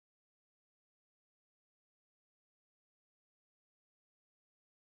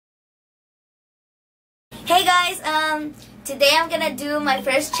Hey guys, today I'm gonna do my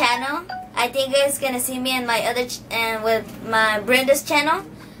first channel. I think you guys gonna see me in my other with my Brenda's channel.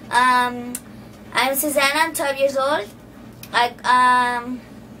 I'm Susana. I'm 12 years old. I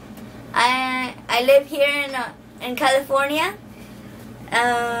live here in California.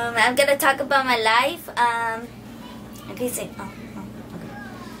 I'm gonna talk about my life. Okay, say okay.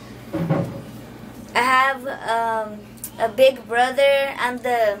 I have a big brother. I'm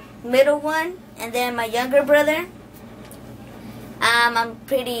the middle one, and then my younger brother. I'm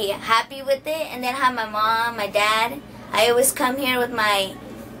pretty happy with it. And then I have my mom, my dad. I always come here with my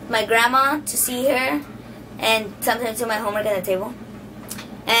grandma to see her, and sometimes do my homework at the table,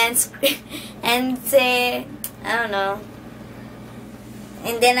 and say, I don't know.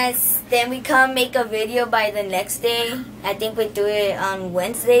 And then we come make a video by the next day. I think we do it on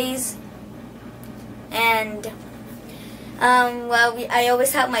Wednesdays. And I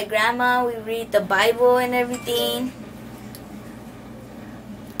always help my grandma. We read the Bible and everything.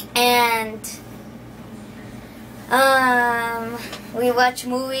 And we watch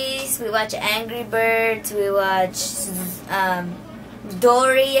movies. We watch Angry Birds. We watch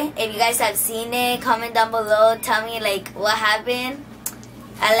Dory. If you guys have seen it, comment down below. Tell me like what happened.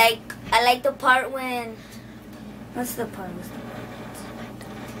 I like the part when, what's the part?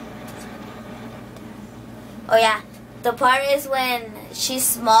 Oh yeah, the part is when she's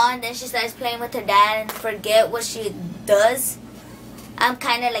small and then she starts playing with her dad and forget what she does. I'm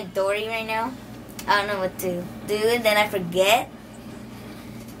kind of like Dory right now. I don't know what to do and then I forget.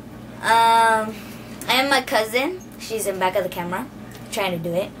 And my cousin, she's in back of the camera, trying to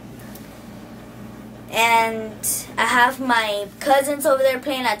do it. And I have my cousins over there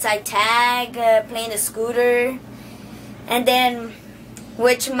playing outside tag, playing the scooter. And then,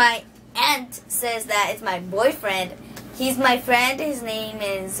 which my aunt says that it's my boyfriend. He's my friend. His name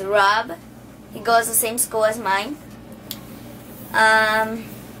is Rob. He goes to the same school as mine. Yeah.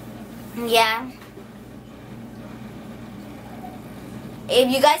 If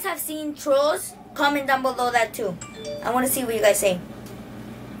you guys have seen Trolls, comment down below that too. I want to see what you guys say.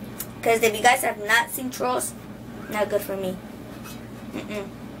 Because if you guys have not seen Trolls, not good for me.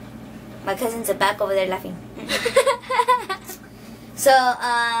 My cousins are back over there laughing. So,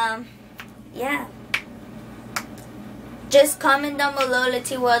 yeah. Just comment down below. Let's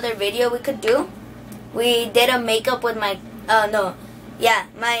see what other video we could do. We did a makeup with my,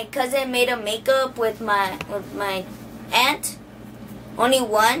 my cousin made a makeup with my aunt. Only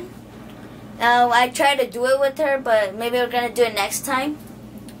one. I tried to do it with her, but maybe we're gonna do it next time.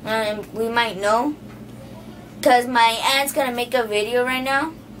 We might know, because my aunt's gonna make a video right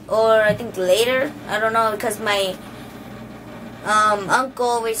now, or I think later, I don't know, because my uncle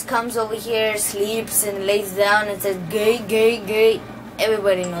always comes over here, sleeps and lays down and says gay, gay, gay.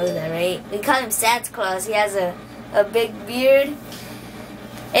 Everybody knows that, right? We call him Santa Claus. He has a big beard.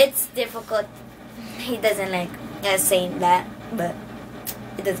 It's difficult. He doesn't like us saying that, but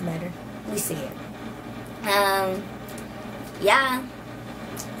it doesn't matter. We see it. Yeah.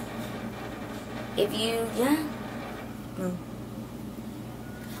 If you,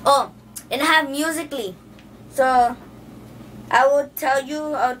 Oh, and I have Musically. So, I will tell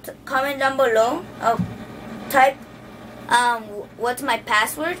you, I'll comment down below. I'll type, what's my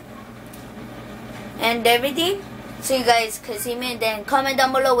password and everything. So you guys can see me, and then comment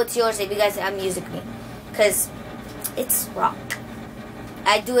down below what's yours if you guys have Musically. Because it's rock.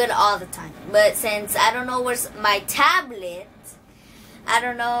 I do it all the time. But since I don't know where's my tablet, I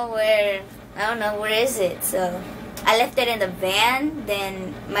don't know where is it. So I left it in the van.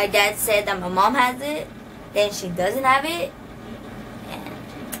 Then my dad said that my mom has it. Then she doesn't have it. And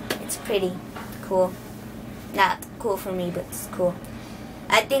it's pretty cool. Not cool for me, but it's cool.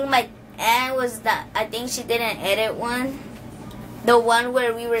 I think my aunt I think she didn't edit one. The one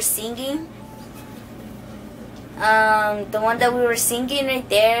where we were singing. The one that we were singing right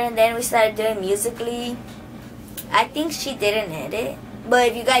there, and then we started doing Musically. I think she didn't edit. But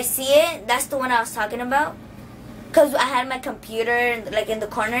if you guys see it, that's the one I was talking about. Because I had my computer like in the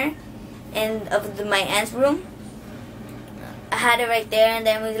corner of my aunt's room. I had it right there, and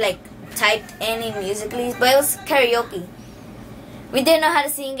then we like typed any Musically. But it was karaoke. We didn't know how to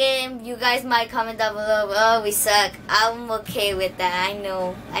sing it. You guys might comment down below, oh, we suck. I'm okay with that. I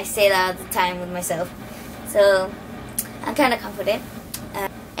know. I say that all the time with myself. So, I'm kind of confident.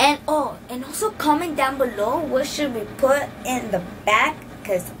 And also comment down below what should we put in the back,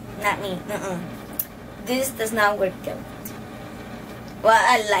 because not me. This does not work out. Well,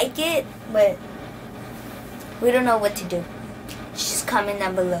 I like it, but we don't know what to do. Just comment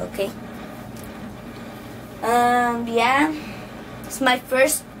down below, okay? Yeah. It's my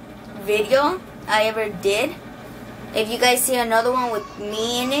first video I ever did. If you guys see another one with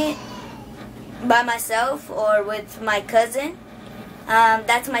me in it, by myself or with my cousin,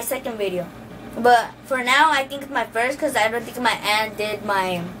 that's my second video. But for now, I think it's my first because I don't think my aunt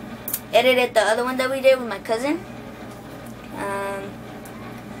edited the other one that we did with my cousin.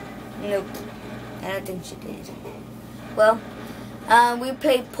 Nope, I don't think she did. Well, we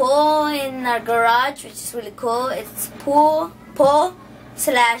play pool in our garage, which is really cool. It's pool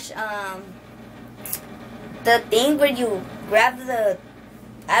slash the thing where you grab the,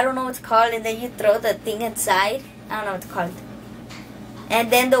 I don't know what it's called, and then you throw the thing inside. I don't know what it's called.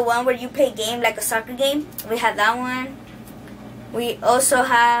 And then the one where you play game like a soccer game, we have that one. We also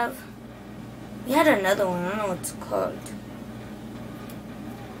have, we had another one, I don't know what it's called.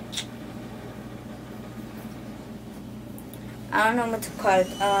 I don't know what to call it.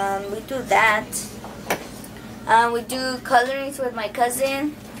 We do that. We do colorings with my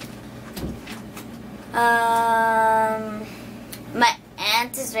cousin. My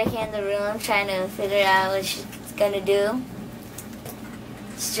aunt is right here in the room trying to figure out what she's gonna do.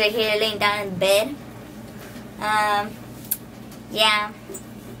 She's right here laying down in bed. Yeah.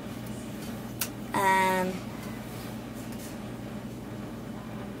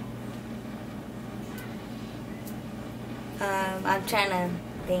 I'm trying to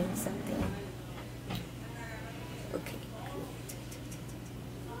think something. Okay.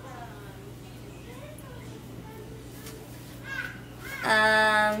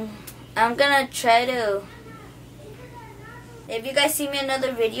 I'm gonna try to, if you guys see me in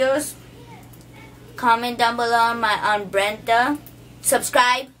other videos, comment down below on Brenda.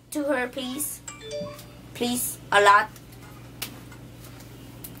 Subscribe to her, please. Please, a lot.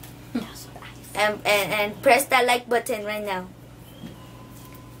 And press that like button right now.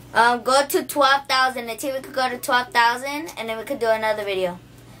 Go to 12,000 until we could go to 12,000, and then we could do another video.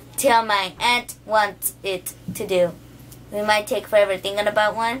 Till my aunt wants it to do. We might take forever thinking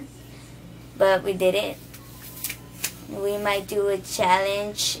about one, but we did it. We might do a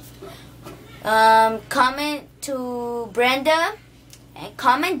challenge. Comment to Brenda and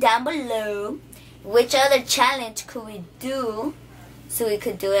comment down below which other challenge could we do, so we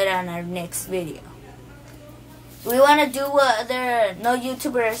could do it on our next video. We want to do what no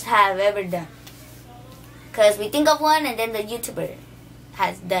YouTubers have ever done, because we think of one and then the YouTuber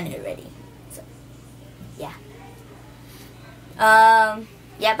has done it already. So yeah.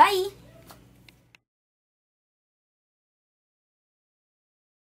 Yeah, bye.